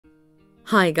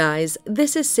Hi guys,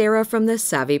 this is Sarah from The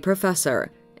Savvy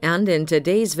Professor, and in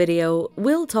today's video,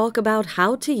 we'll talk about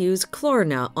how to use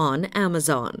Klarna on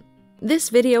Amazon. This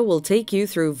video will take you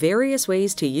through various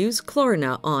ways to use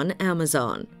Klarna on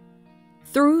Amazon.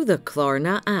 Through the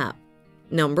Klarna app.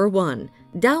 Number 1.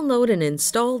 Download and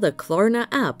install the Klarna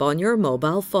app on your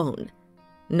mobile phone.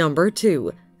 Number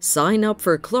 2. Sign up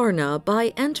for Klarna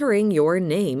by entering your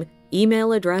name,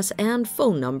 email address, and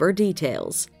phone number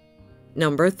details.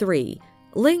 Number 3.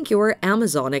 Link your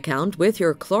Amazon account with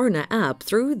your Klarna app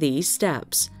through these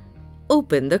steps.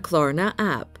 Open the Klarna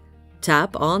app.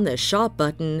 Tap on the Shop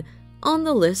button. On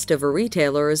the list of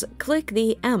retailers, click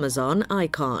the Amazon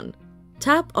icon.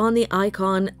 Tap on the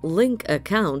icon Link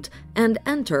Account and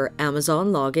enter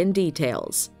Amazon login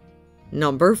details.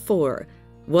 Number 4.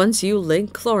 Once you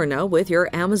link Klarna with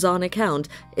your Amazon account,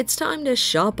 it's time to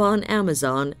shop on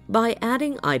Amazon by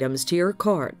adding items to your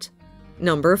cart.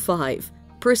 Number 5.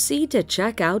 Proceed to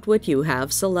check out what you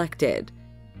have selected.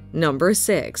 Number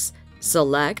 6.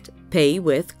 Select Pay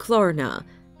with Klarna.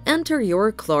 Enter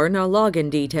your Klarna login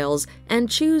details and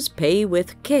choose Pay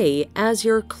with K as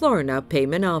your Klarna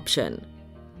payment option.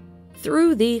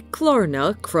 Through the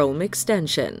Klarna Chrome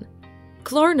extension.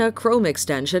 Klarna Chrome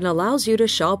extension allows you to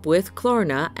shop with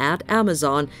Klarna at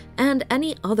Amazon and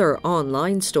any other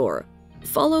online store.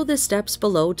 Follow the steps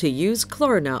below to use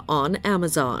Klarna on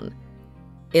Amazon.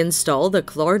 Install the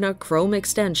Klarna Chrome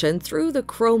extension through the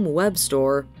Chrome Web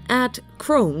Store at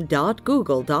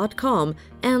chrome.google.com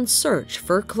and search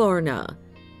for Klarna.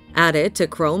 Add it to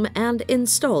Chrome and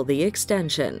install the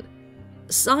extension.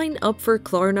 Sign up for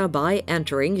Klarna by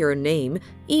entering your name,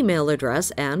 email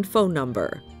address, and phone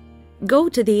number. Go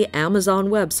to the Amazon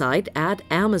website at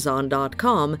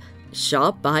amazon.com,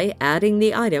 shop by adding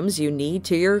the items you need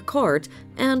to your cart,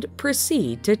 and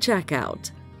proceed to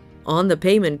checkout. On the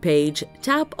payment page,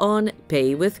 tap on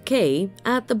Pay with K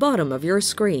at the bottom of your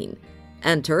screen.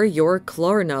 Enter your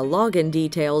Klarna login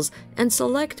details and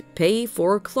select Pay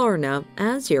for Klarna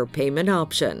as your payment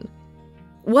option.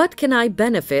 What can I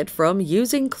benefit from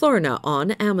using Klarna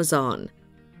on Amazon?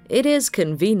 It is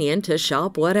convenient to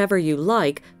shop whatever you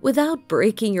like without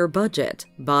breaking your budget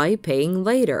by paying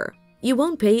later. You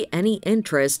won't pay any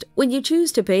interest when you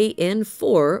choose to pay in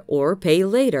full or pay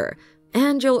later,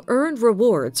 and you'll earn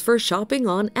rewards for shopping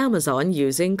on Amazon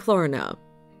using Klarna.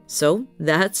 So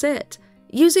that's it.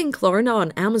 Using Klarna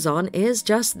on Amazon is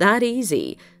just that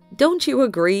easy. Don't you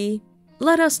agree?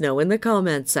 Let us know in the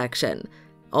comments section.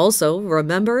 Also,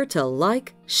 remember to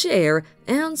like, share,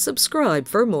 and subscribe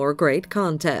for more great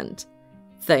content.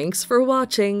 Thanks for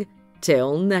watching.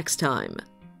 Till next time.